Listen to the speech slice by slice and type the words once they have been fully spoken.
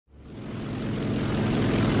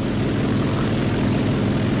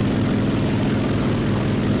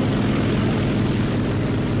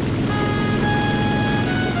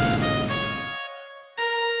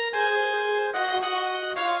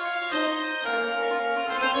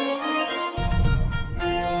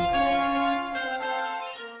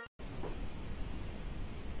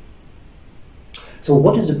So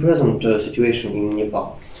what is the present situation in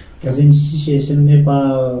Nepal? Present situation in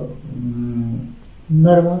Nepal,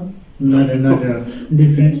 normal, not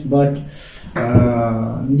different, but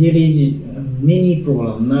there is many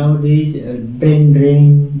problems nowadays. Brain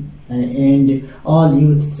drain and all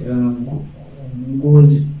youth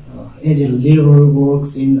goes as a labor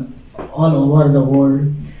works in all over the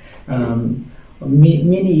world.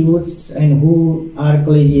 Many youths and who are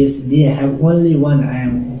colleges, they have only one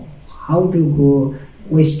aim: how to go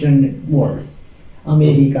Western world,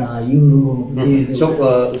 America, Europe.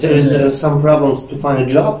 So there is some problems to find a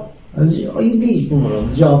job. Big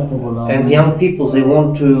problem, job problem. And young people, they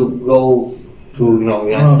want to go to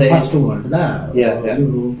United States. First world, yeah.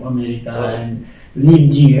 Europe, America, and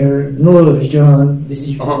live here, no return. This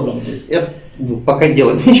is problem. Пока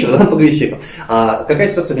делать нечего, надо поговорить с человеком. Какая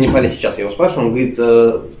ситуация в Непале сейчас? Я его спрашиваю, он говорит,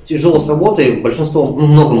 тяжело с работой, большинство,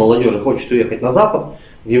 много молодежи хочет уехать на Запад,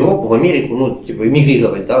 в Европу, в Америку, типа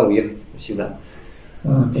эмигрировать, да, уехать всегда.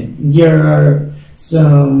 There are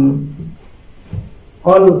some,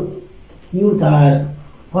 all youth are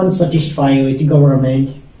unsatisfied with the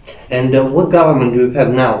government. And what government do you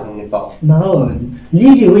have now in Nepal? Now,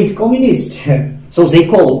 lead with communist. So they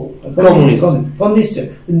call communist. Communist.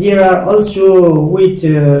 There are also with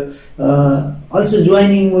also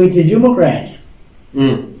joining with the Democrat.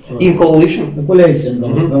 In coalition. The coalition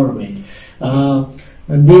government.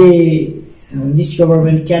 This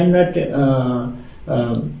government cannot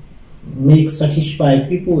make satisfied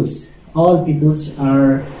peoples. All peoples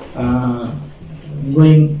are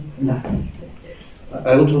going.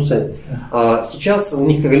 I want to say, сейчас у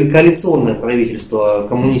них коалиционное правительство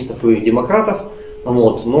коммунистов и демократов,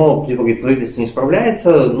 вот, но типа, правительство не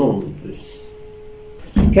справляется, то есть.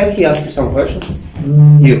 Can he ask you some questions?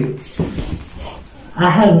 You. I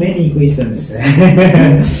have many questions.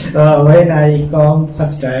 When I come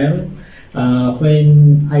first time,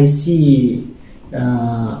 when I see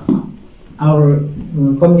our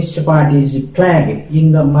Communist Party's flag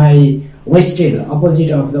in my Western,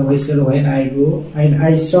 opposite of the Western, when I go and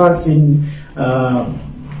I search in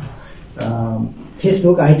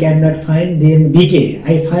Facebook, I cannot find, then BK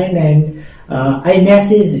I find, and I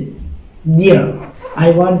message there,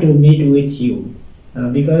 I want to meet with you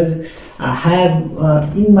because I have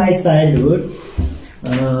in my childhood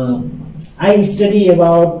I study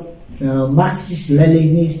about Marxist,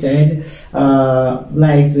 Leninist, and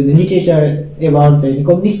like the literature about the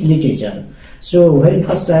communist literature. So when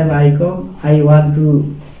first time I come, I want to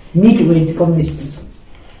meet with communist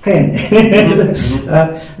friend. Then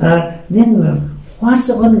what's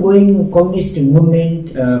the ongoing communist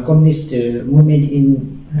movement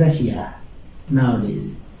in Russia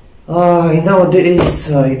nowadays? Nowadays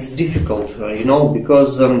it's difficult,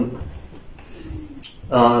 because in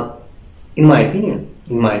my opinion,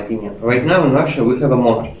 right now in Russia we have a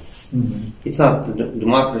monarchy. It's not a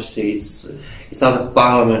democracy. It's not a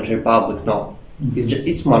parliamentary republic. No,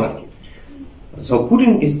 it's monarchy. So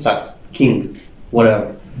Putin is Tsar, king,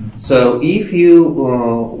 whatever. So if you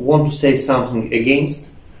want to say something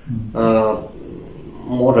against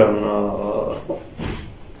modern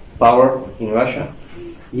power in Russia,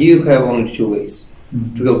 you have only two ways: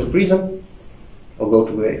 to go to prison or go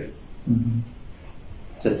to grave.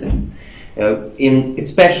 That's it.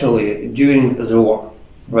 Especially during the war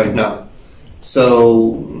right now.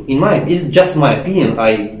 So it's just my opinion.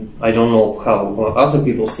 I don't know how other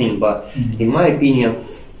people think, but in my opinion,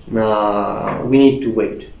 we need to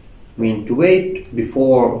wait. We need to wait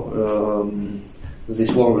before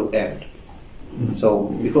this war will end.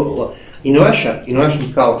 So because in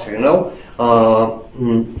Russian culture,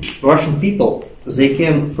 Russian people, they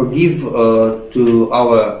can forgive to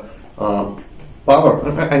our power.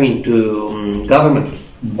 To government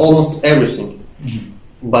almost everything.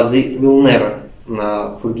 But they will never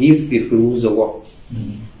forgive if we lose the war.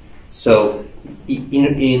 So,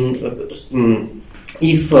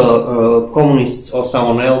 if communists or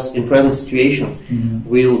someone else in present situation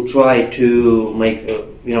will try to make a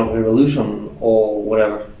revolution or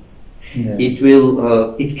whatever,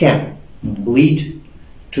 it can lead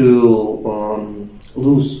to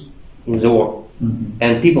lose in the war,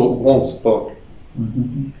 and people won't support.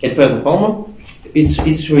 At present moment,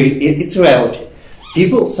 it's reality.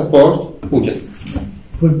 People support Putin.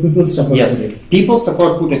 People support Putin. People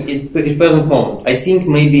support Putin at present moment. I think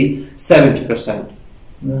maybe 70%.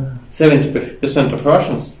 70% of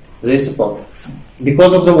Russians, they support.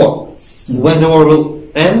 Because of the war. When the war will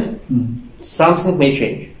end, something may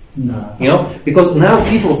change. Because now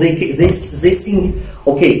people, they think,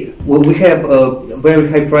 okay, we have very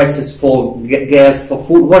high prices for gas, for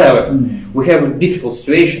food, whatever. We have a difficult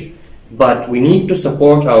situation. But we need to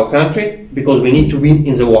support our country because we need to win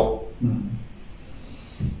in the war.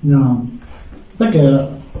 No, but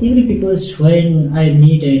every people when I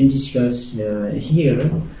meet and discuss here,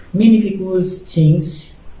 many people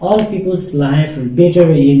thinks all people's life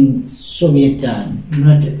better in Soviet time.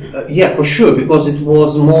 Not Yeah, for sure, because it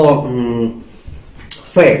was more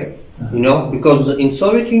fair, you know. Because in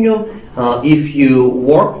Soviet Union, if you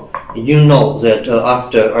work, you know that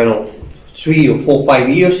after, I don't know, 3 or 4, 5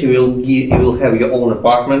 years, you will have your own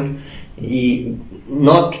apartment,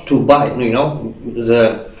 not to buy, you know.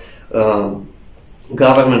 The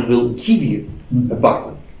government will give you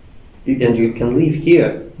apartment, and you can live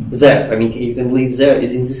here, there. I mean, you can live there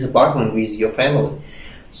is in this apartment with your family.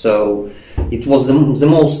 So it was the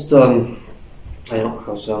most, I don't know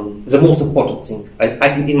how the most important thing.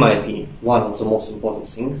 In my opinion, one of the most important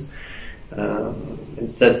things.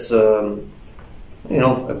 That's you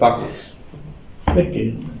know, apartments. but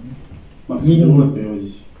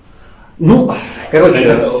Ну,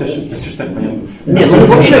 короче, Все что понятно. нет, ну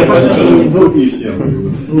вообще, по сути,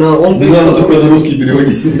 он Не надо только на русский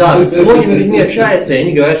переводить. да, с многими людьми общается, и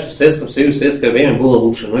они говорят, что в Советском Союзе, в советское время было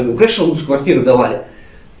лучше. Ну, я говорю, конечно, лучше квартиры давали.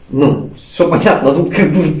 Ну, все понятно, тут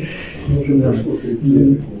как бы...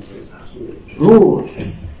 Ну...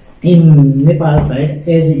 in Nepal side,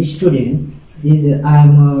 as a student,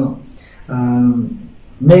 I'm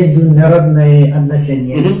международное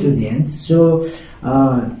отношение student. So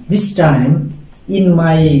this time in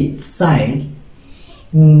my side,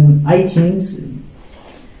 I think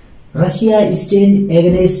Russia stand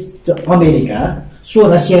against America. So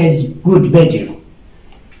Russia is good, better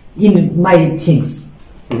in my things,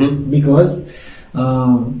 because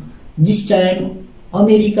this time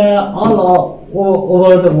America all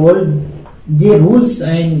over the world, they rules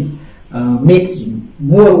and makes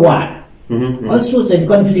more war. Also the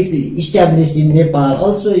conflicts established in Nepal,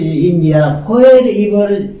 also in India,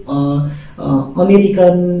 wherever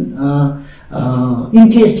American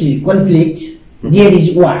interest conflict, there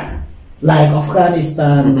is war, like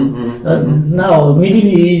Afghanistan, now Middle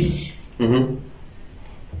East.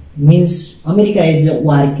 Means America is a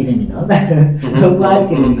war criminal, war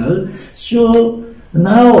criminal. So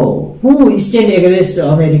now who stand against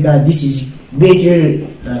America? This is better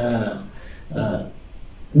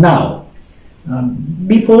now.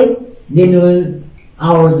 Before then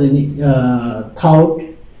ours thought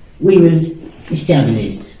we will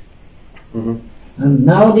establish. And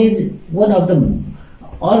nowadays one of them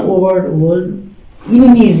all over the world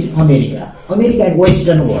enemy is America and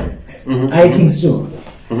Western world. I think so.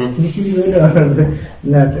 This is good or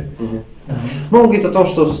not? Ну, он говорит о том,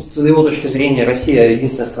 что с его точки зрения Россия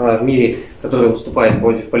единственная страна в мире, которая выступает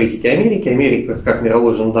против политики Америки. Америка, как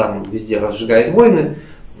мировой жандарм, везде разжигает войны.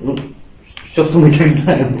 Ну, все, что мы и так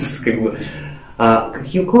знаем. Как бы.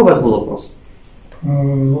 Какой у вас был вопрос?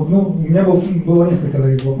 Ну, у меня было несколько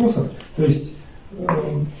таких вопросов. То есть,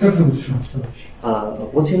 как зовут еще раз, товарищ?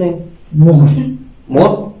 What's your name? Mohan.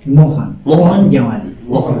 Mohan Gyawali.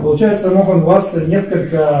 Получается, Мохан, у вас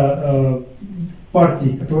несколько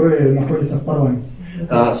партий, которые находятся в парламенте.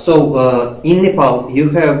 So in Nepal you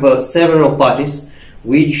have several parties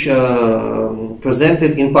which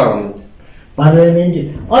presented in parliament. Parliament,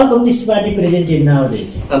 all communist party presented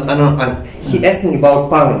nowadays. He asking about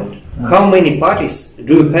parliament. How many parties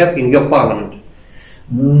do you have in your parliament?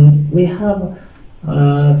 We have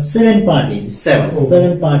 7 parties.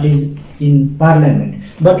 Seven parties in parliament.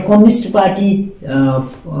 But communist party,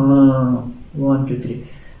 1, 2, 3.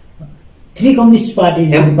 3 communist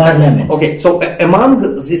parties in parliament. Okay, so among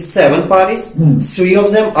these 7 parties, 3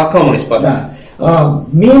 of them are communist parties.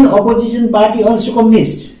 Main opposition party also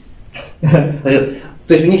communist.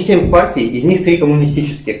 То есть у них 7 партий, из них 3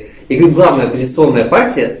 коммунистических. И главная оппозиционная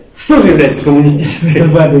партия тоже является коммунистической.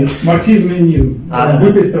 Марксизм-ленинизм.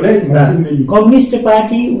 Вы представляете марксизм-ленинизм? Communist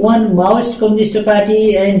party, one Maoist communist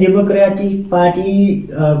party and Democratic party,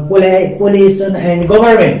 coalition and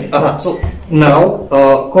government. So now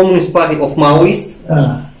Communist Party of Maoist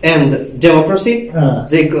and Democracy,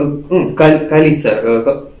 they коалиция,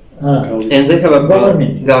 and they have a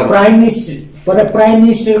government. Prime Minister, for a Prime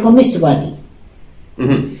Minister Communist Party.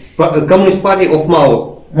 Communist Party of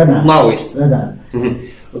Maoist.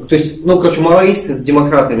 То есть, ну, короче, маоисты с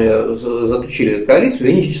демократами заключили коалицию,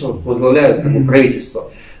 и они сейчас возглавляют как бы правительство.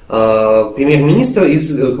 Премьер-министр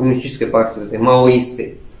из коммунистической партии, этой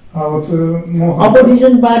маоистской.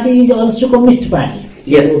 Opposition party is also communist party.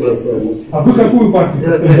 Yes. А вы какую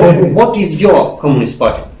партию? What is your communist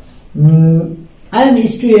party? I am a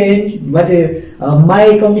student, but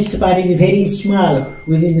my communist party is very small,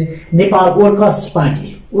 which is Nepal Workers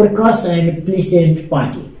Party. Workers and Peasant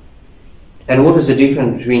Party. And what is the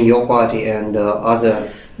difference between your party and other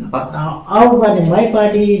our party, my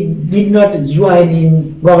party, did not join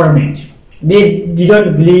in government. They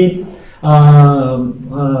didn't believe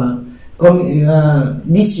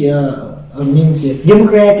this means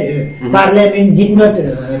Democrat parliament did not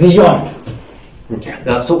resort.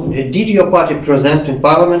 So, did your party present in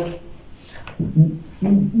parliament?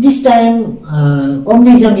 This time,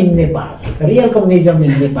 communism in Nepal, real communism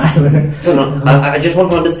in Nepal. So, no, I just want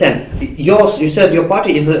to understand. Yours, you said your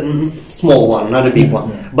party is a small one, not a big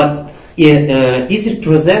one. But is it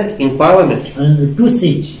present in parliament? 2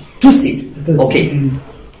 seats. 2 seats. Окей.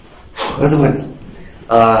 Разобрались.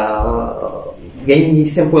 Я не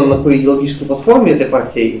совсем понял, на какой идеологической платформе этой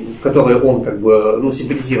партии, в которой он как бы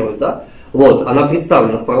симпатизирует, да? Вот, она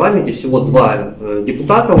представлена в парламенте, всего 2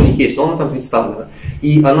 депутата у них есть, но она там представлена.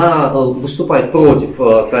 И она выступает против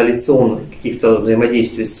коалиционных каких-то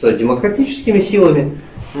взаимодействий с демократическими силами,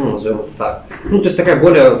 назовем это так. То есть такая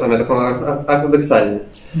более, там, я такой, ортодоксальная.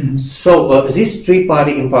 So, these 3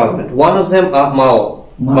 party in parliament, one of them are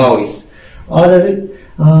Maoist. Other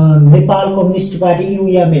Nepal Communist Party,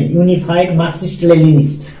 UMN, Unified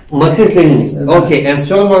Marxist-Leninist. Marxist-Leninist, okay, and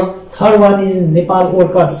third one? Third one is Nepal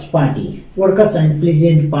Workers' Party, Workers and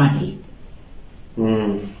Peasant Party.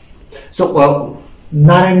 So, well,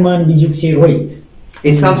 Narayanman Bijukse Rohit.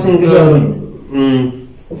 It's something.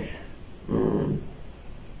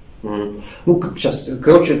 Ну, как сейчас,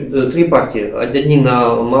 короче, 3 партии. Одни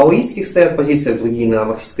на маоистских стоят позициях, другие на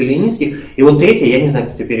марксистско-ленинских. И вот третья, я не знаю,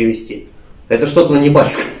 как это перевести. Это что-то на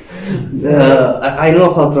непальском. I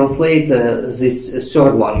know how to translate this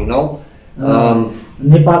third one, you know.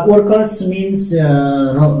 Nepal workers means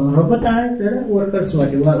robotized workers.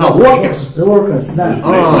 What? Workers. Workers.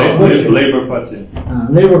 Labor Party.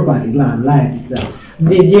 Labor Party. Like that.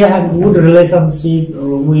 They have good relationship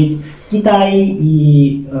with Китай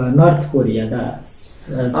и North Korea, да.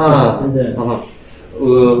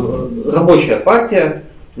 Рабочая партия,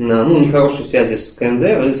 нехорошие связи с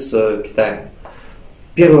КНДР и с Китаем.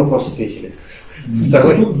 Первый вопрос ответили.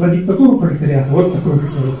 Второй. За диктатуру пролетариата, вот такой.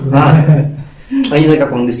 Я не знаю, как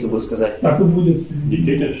по-английски будет сказать. Так и будет.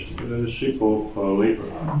 Dictatorship of labor.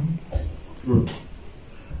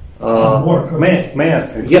 May I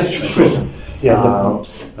ask? Yes, sure.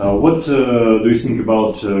 What do you think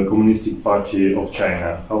about Communistic Party of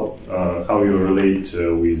China? How you relate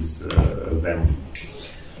with them?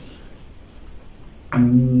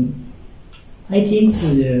 I think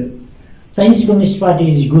the Chinese Communist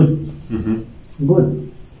Party is good.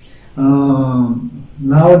 Good.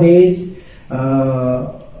 Nowadays,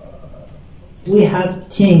 we have to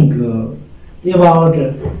think about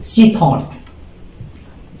Xi thought.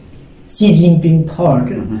 Xi Jinping thought.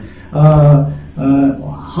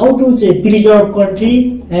 How to preserve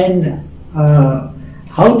country and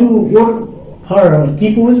how to work for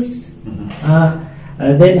peoples,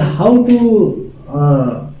 then how to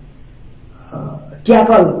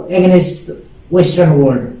tackle against Western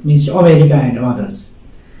world, means America and others.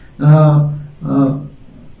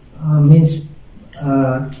 Means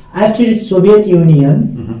after the Soviet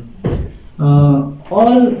Union,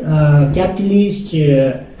 all capitalist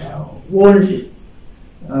world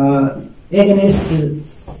against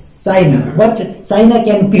China, but China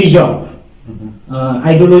can preserve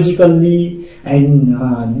ideologically and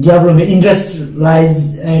development,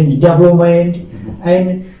 industrialize and development,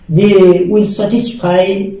 and they will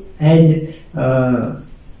satisfy and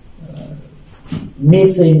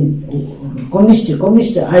make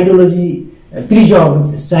communist ideology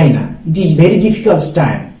preserve China. It is very difficult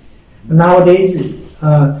time. Nowadays,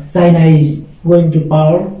 China is going to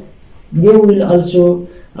power. They will also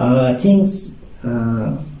things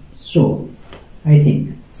so. I think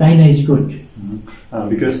China is good.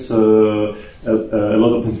 Because a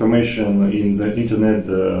lot of information in the internet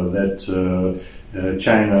that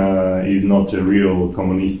China is not a real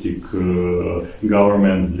communistic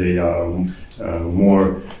government. They are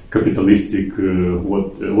more capitalistic.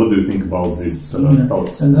 What do you think about these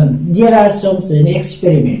thoughts? There are some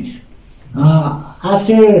experiment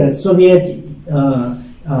after Soviet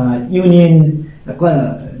Union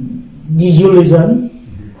dissolution.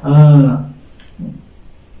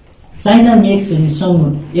 China makes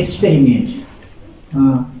some experiment.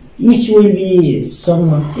 Each will be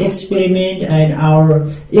some experiment, and our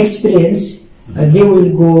experience they will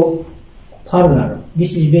go further.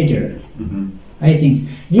 This is better. I think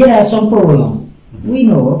there are some problem. We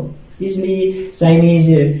know easily Chinese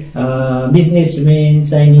businessmen,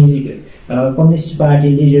 Chinese Communist Party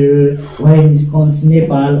leader, when it comes to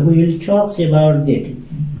Nepal, we will talk about that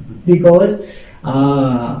because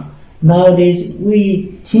nowadays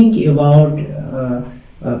we think about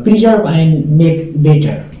preserve and make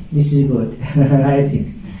better. This is good. I think.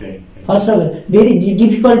 First of all, very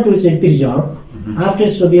difficult to preserve. After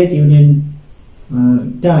Soviet Union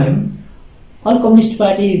time, all communist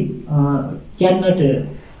party cannot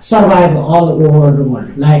survive all over the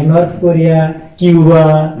world, like North Korea,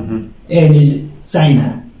 Cuba, and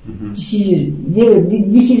China.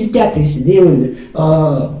 This is tactics. They will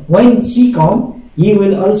when she come, he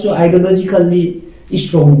will also ideologically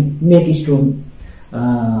strong, make strong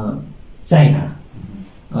China.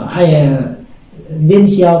 Deng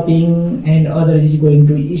Xiaoping and others is going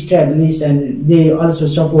to establish, and they also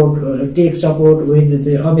support, take support with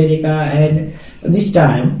America and this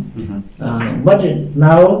time. But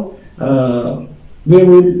now they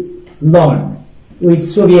will learn with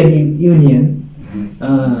Soviet Union,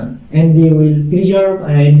 and they will preserve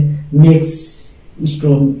and make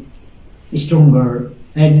stronger,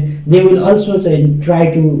 and they will also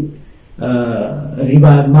try to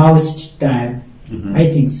revive Maoist time. I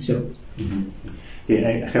think so. Okay,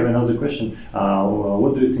 I have another question.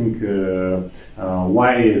 What do you think?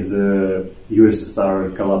 Why the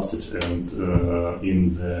USSR collapsed and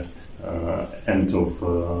in the end of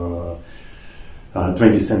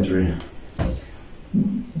 20th century?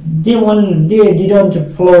 They didn't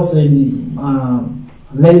follow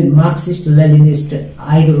Marxist-Leninist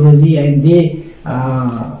ideology, and they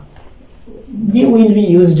will be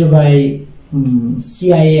used by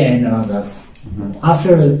CIA and others.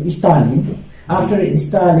 After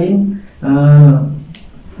Stalin,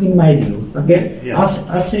 in my view, okay. Yeah.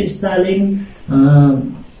 After Stalin,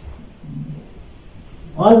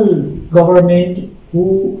 all government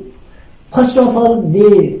who, first of all,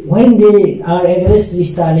 when they are against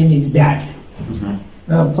Stalin is bad.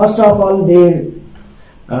 First of all, they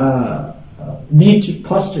beat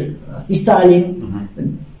first Stalin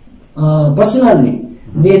personally,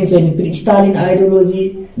 then Stalin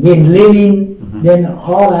ideology, then Lenin, then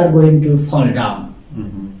all are going to fall down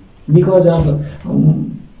because of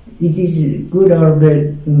it is good or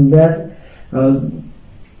bad.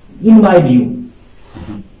 In my view,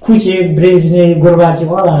 Khrushchev, Brezhnev, Gorbachev,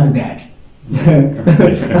 all are bad.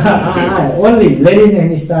 Only Lenin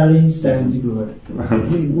and Stalin is good.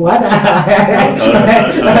 What? I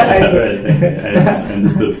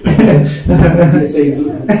understood.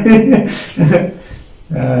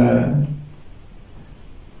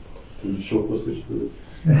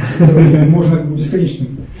 Можно бесконечно.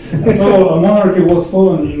 So monarchy was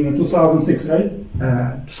fallen in 2006, right?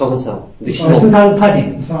 2007.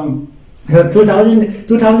 2013.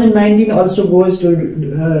 2019 also goes to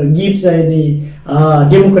gives any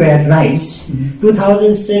democrat rights.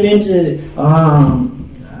 2007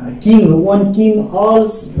 one king, all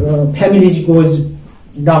families goes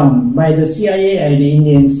down by the CIA and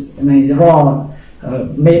Indians, and raw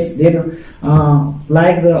makes them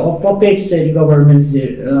like the puppet government's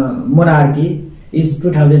monarchy is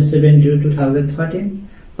 2007 to 2013.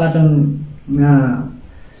 But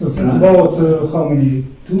so since about how many?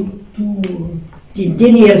 10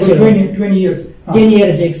 years. 20 years. 10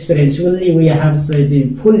 years experience. Only we have the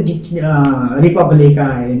full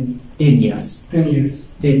Republica in 10 years. 10 years.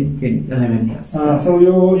 11 years. So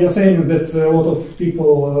you're saying that a lot of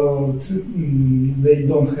people they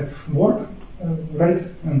don't have work, right?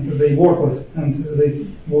 And they workless, and they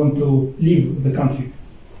want to leave the country.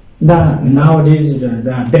 Nowadays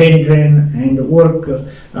the brain drain and work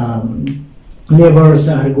laborers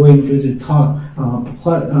are going to the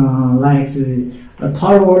like the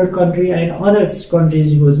third world country and other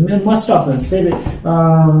countries. Most of them,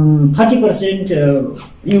 30%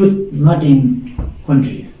 youth not in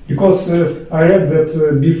country. Because I read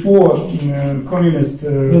that before communists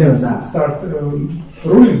start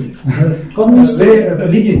ruling, they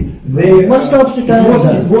leading. Most of the time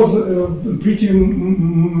it was pretty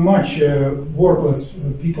much workless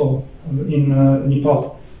people in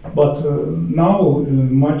Nepal. But now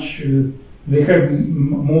they have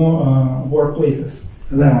more workplaces.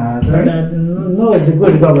 No, it's a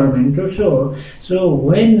good government. So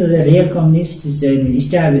when the real communists is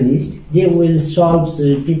established, they will solve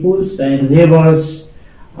the people's and laborers'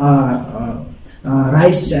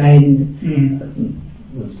 rights and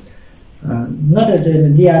not as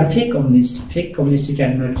they are fake communists. Fake communists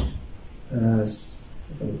cannot.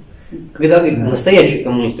 Когда, говорит, настоящие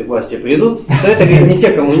коммунисты к власти придут, то это, говорит, не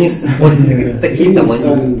те коммунисты, вот такие там они.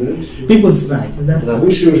 People's right, да? Да.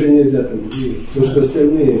 Выше уже нельзя там, то, что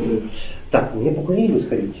остальные. Так, мне покурили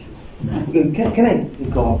сходить. Can I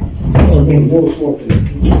go?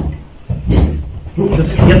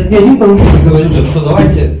 Я один коммунист говорю, что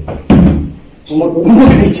давайте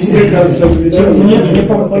помогайте. Мне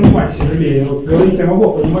понимать тяжелее. Вот говорить я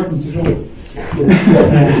могу, понимать не тяжело.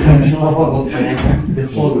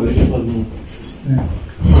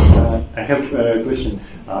 I have a question.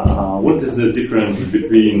 What is the difference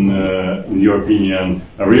between, in your opinion,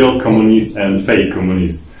 a real communist and fake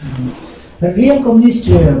communist? The real communists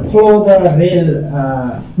follow the real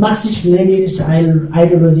Marxist-Leninist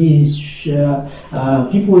ideology,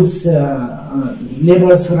 people's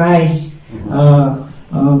labor's rights,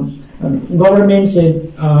 government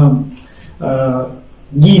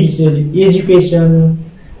gives education,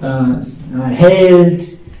 health.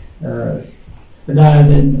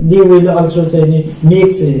 They will also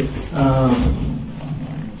make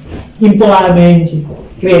employment,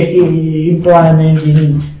 create employment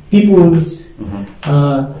in peoples,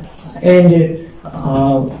 and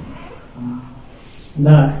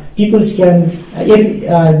the peoples can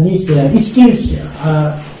these skills.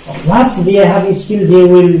 Once they have a skill, they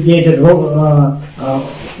will get work.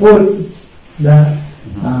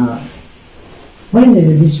 When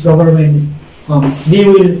this government comes, they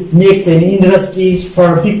will make industries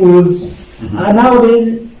for peoples.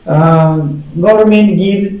 Nowadays, government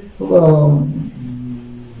give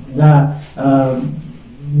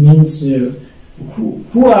means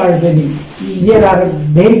who are there are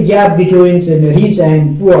very gap between rich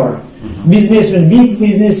and poor. Businessmen, big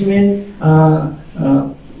businessmen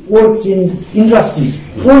works in industries,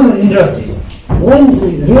 own industries. When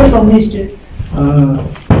real communist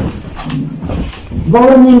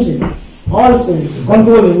government also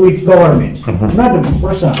control with government, not a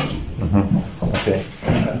person. Okay.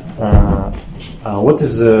 What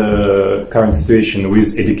is the current situation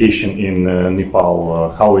with education in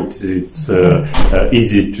Nepal? How it's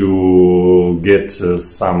easy to get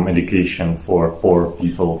some education for poor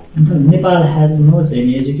people? Nepal has no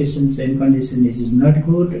any education and condition. This is not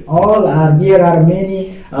good. There are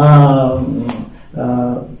many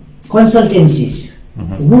consultancies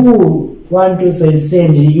who want to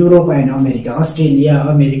send Europe and America, Australia,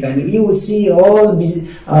 America. And you see all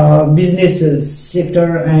business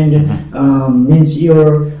sector and means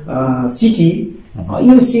your city.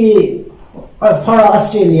 You see for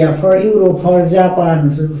Australia, for Europe, for Japan,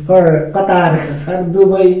 for Qatar, for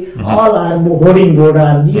Dubai, all are holding board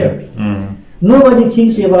are there. Nobody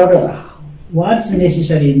thinks about what's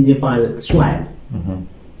necessary in Nepal soil.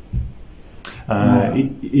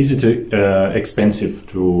 Is it expensive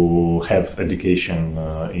to have education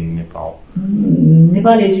in Nepal?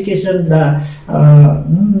 Nepal education,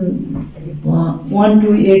 1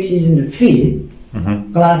 to 8 is free.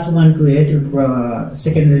 Class 1 to 8,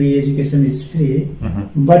 secondary education is free.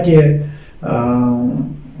 But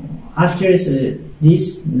after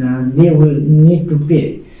this, they will need to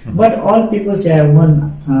pay. But all people say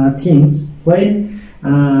one things when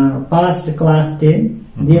pass class 10.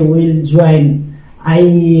 They will join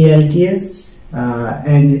IELTS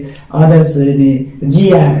and others GRE.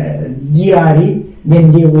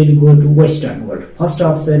 Then they will go to Western world. First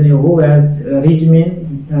option, who have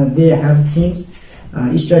regimen, they have things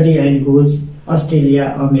study and goes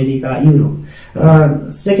Australia, America, Europe.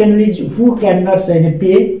 Secondly, who cannot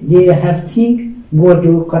pay, they have think go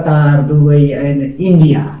to Qatar, Dubai, and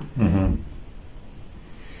India.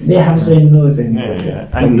 They have no.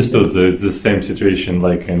 I understood. It's the same situation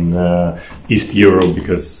like in East Europe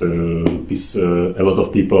because a lot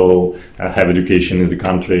of people have education in the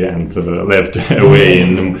country and left away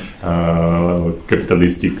in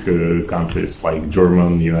capitalistic countries like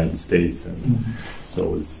Germany, United States. And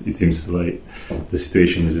so it seems like the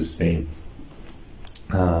situation is the same.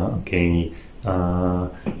 Okay.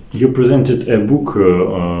 You presented a book.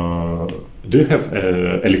 Do you have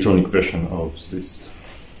an electronic version of this?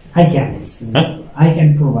 I can. I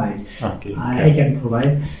can provide. Okay. I can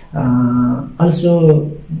provide.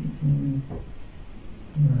 Also,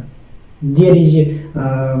 there is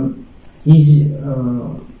his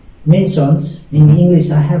mentions in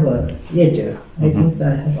English. I have yet. I think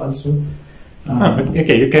I have also.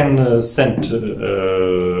 Okay, you can send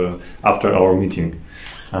after our meeting.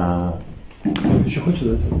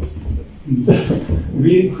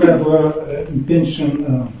 We have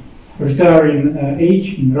intention. Retiring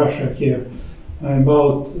age in Russia here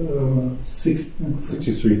about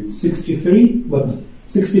 63, but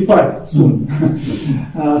 65 soon.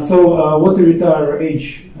 So what retire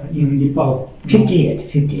age in Nepal? 58.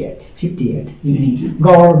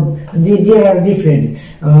 They are different.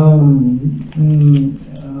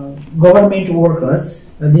 Government workers,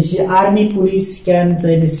 this army police can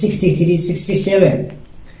say 63, 67.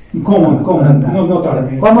 Common, no, not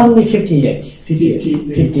army. Commonly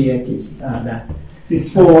 58 is that.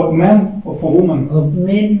 It's for men or for women?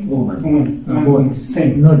 Men, women. Both.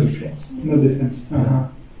 Same. No difference. No difference.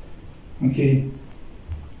 Okay.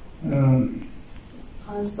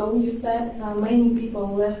 So you said many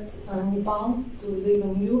people left Nepal to live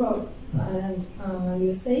in Europe and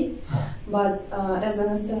USA, but as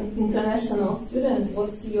an international student,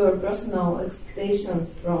 what's your personal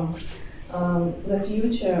expectations from the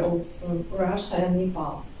future of Russia and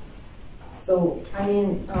Nepal? So, I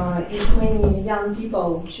mean, if many young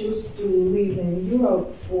people choose to live in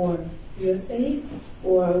Europe or USA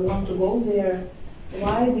or want to go there,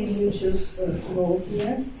 why did you choose to go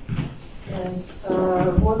here? And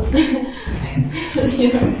what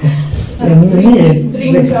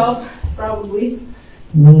dream job, probably?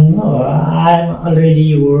 No, I'm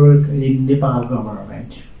already work in Nepal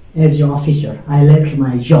government as an officer. I left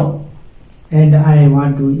my job and I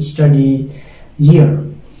want to study here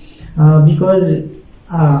because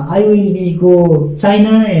I will be go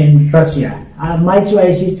China and Russia. My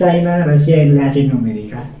choice is China, Russia, and Latin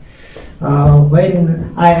America.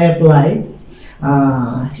 When I apply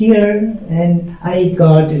here and I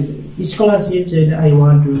got scholarships and I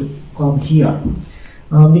want to come here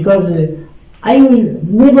because I will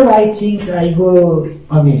never I think I go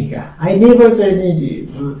America. I never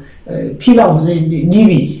fill up the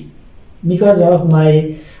DB because of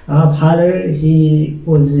my father. He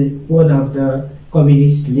was one of the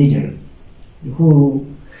communist leader who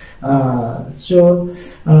I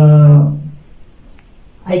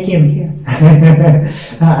came here.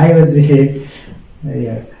 I was here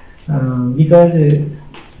because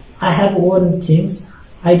I have own things.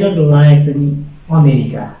 I don't like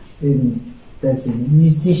America. That's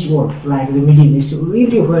this world, like the Middle East,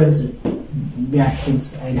 really where bad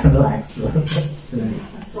things I don't like. So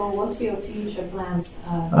what's your future plans?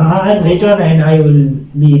 I'll return and I will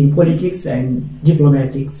be in politics and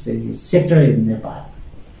diplomatic sector in Nepal.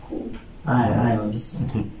 Cool. I was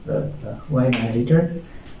when I return,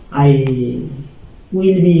 I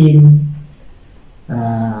will be in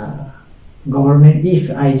government.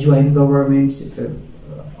 If I join government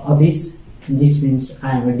office, this means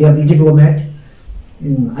I am a diplomat.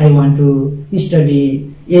 I want to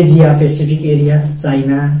study Asia Pacific area,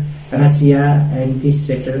 China, Russia, and this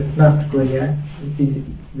sector, North Korea.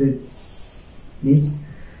 This.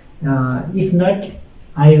 If not,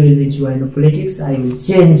 I will join politics. I will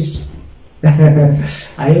change.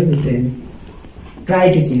 I will change. Try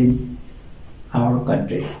to change our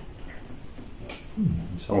country.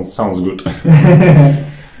 Sounds good.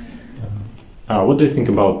 What do you think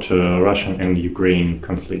about Russian and Ukraine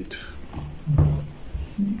conflict?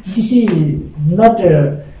 This is not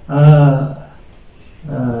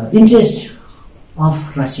interest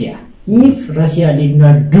of Russia. If Russia did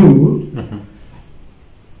not do,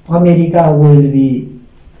 America will be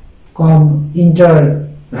come enter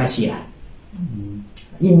Russia.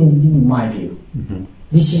 In my view,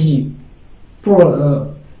 this is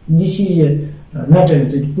not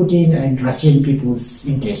Putin and Russian people's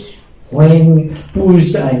interest. When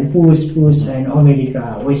push and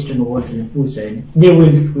America, Western world push and they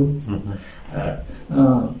will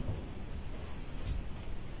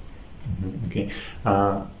Okay.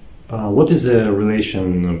 What is the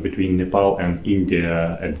relation between Nepal and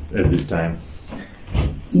India at this time?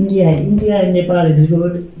 India and Nepal is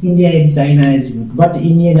good. India and China is good, but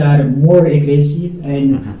Indians are more aggressive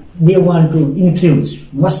and they want to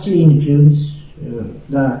mostly influence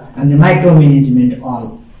the micromanagement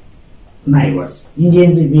all neighbors.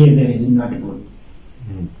 Indians' behavior is not good.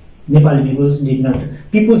 Nepali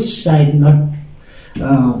people's side not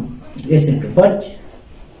accept. But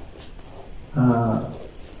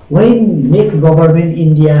when make government,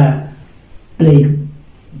 India play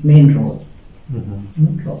main role.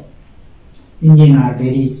 Indian are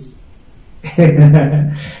very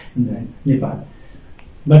Nepal,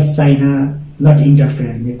 but China not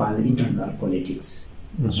interfere in Nepal internal politics.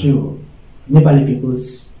 So Nepali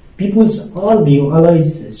people's all view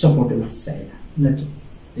always support with China, not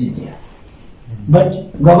India.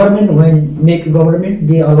 But government, when make government,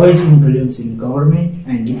 they always influence in government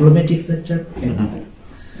and diplomatic sector.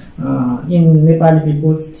 In Nepali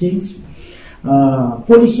people's things,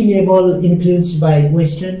 policy level influenced by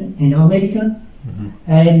Western and American,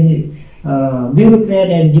 and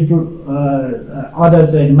bureaucrat and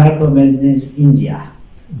others and micromanagers India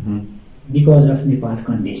because of Nepal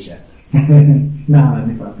condition. Now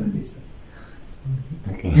Nepal condition.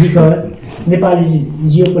 Okay. Because Nepal is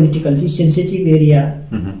geopolitically sensitive area.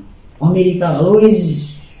 America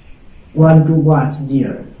always want to watch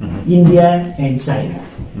there. India and China.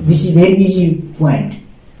 This is very easy point.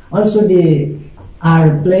 Also they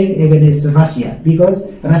are playing against Russia because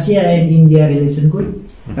Russia and India relation good.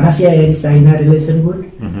 Russia and China relation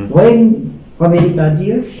good. When America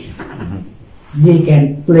there, they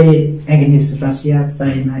can play against Russia,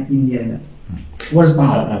 China, India. world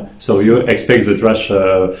power. So you expect that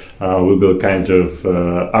Russia will be kind of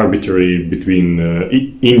arbitrary between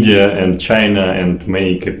India and China and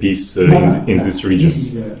make a peace in this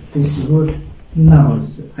region? This is good. Now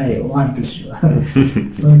I want to show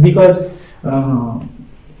because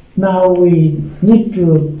now we need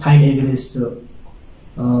to fight against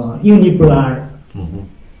unipolar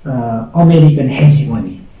American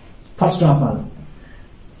hegemony. First of all,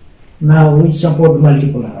 now we support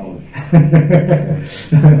multipolar.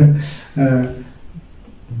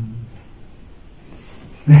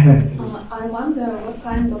 I wonder what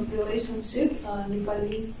kind of relationship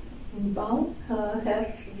Nepal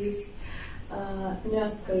have with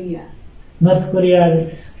North Korea. North Korea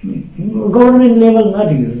government level not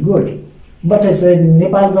good, but as a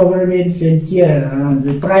Nepal government here,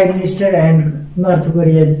 the Prime Minister and North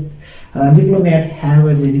Korea diplomat have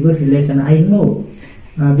a very good relation. I know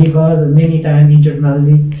because many times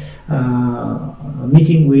internally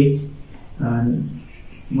meeting with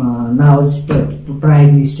now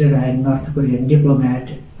Prime Minister and North Korean diplomat.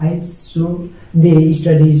 So they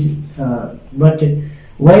studies, but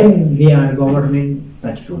when they are government,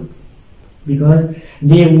 that's good because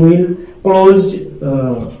they will close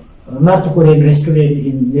North Korean restaurant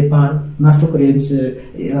in Nepal. North Korean's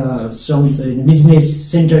some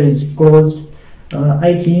business center is closed.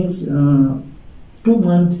 I think 2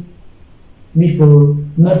 months before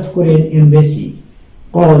North Korean embassy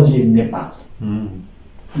closed in Nepal.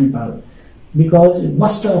 Nepal, because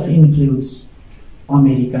must have influence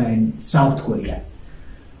America and South Korea.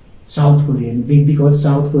 South Korean, because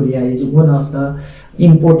South Korea is one of the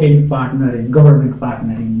important partner and government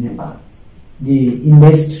partner in Nepal. They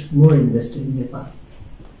more invest in Nepal.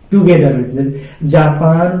 Together with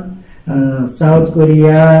Japan, South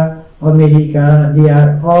Korea, America, they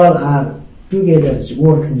are all together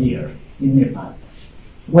work there in Nepal.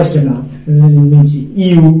 Western means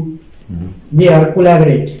EU, they are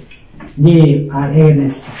collaborate. They are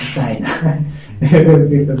against China because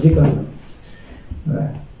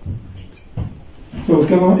So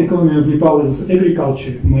economy of Nepal is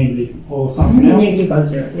agriculture mainly, or something else?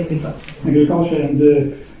 Agriculture.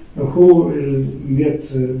 And who get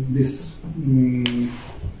this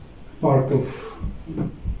part of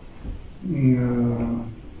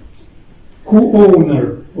who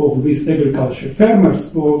owner of this agriculture?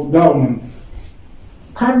 Farmers or government?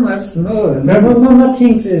 Farmers,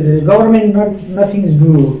 nothing. Government nothing to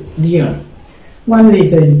do there. One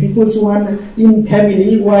is people's one in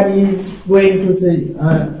family. One is going to the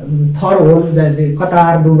third world, that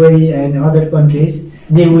Qatar, Dubai, and other countries.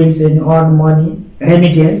 They will earn money,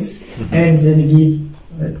 remittance, and then give.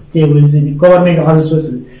 They will government also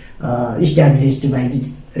established by the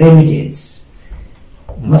remittance.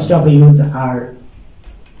 Most of the youth are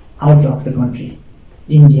out of the country,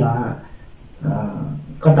 India,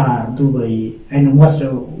 Qatar, Dubai, and most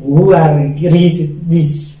of who are rich,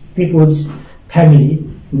 these people's family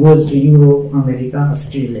goes to Europe, America,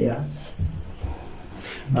 Australia.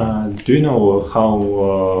 Do you know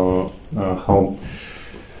how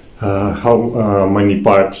many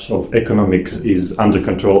parts of economics is under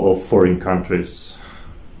control of foreign countries?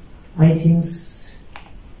 I think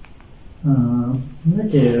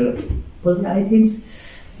but I think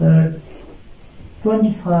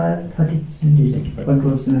 25-30%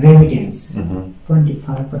 controls remittance.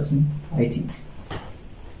 25%, I think.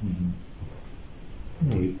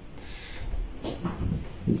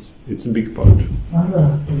 It's a big part. Big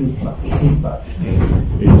part.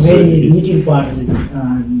 It's very little part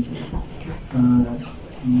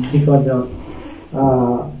because of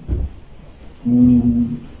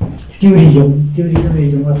tourism. Tourism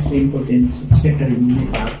is the most important sector in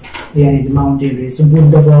Nepal. There is Mount Everest,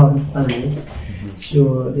 Buddha Palace,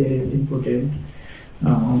 so there is important.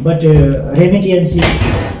 But remittance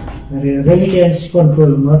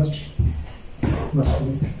control must.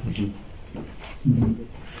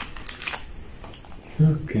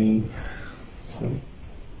 Okay.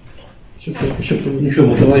 Ничего,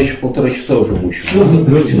 мы, товарищ, 1,5 часа уже мучим.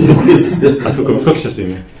 А сколько сейчас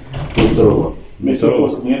времени? Полтора.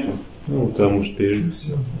 Вопросов нету? Ну, потому что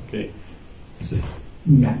okay.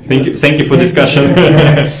 Thank you for discussion.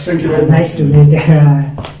 Thank you. Nice to meet.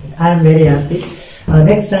 I'm very happy.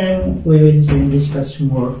 Next time we will discuss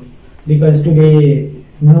more because today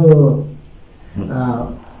no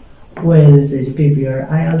wells is prepared.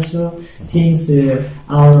 I also think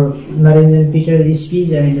our Narendran Peter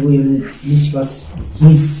speech and we will discuss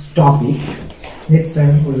his topic. Next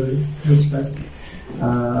time we will discuss.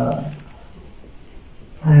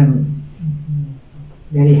 I am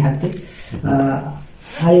very happy.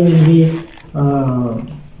 I will be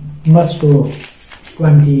Moscow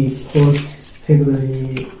 24th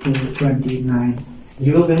February 29.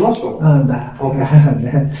 You will be in Moscow?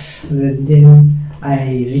 Then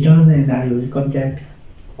I return and I will contact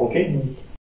Okay. with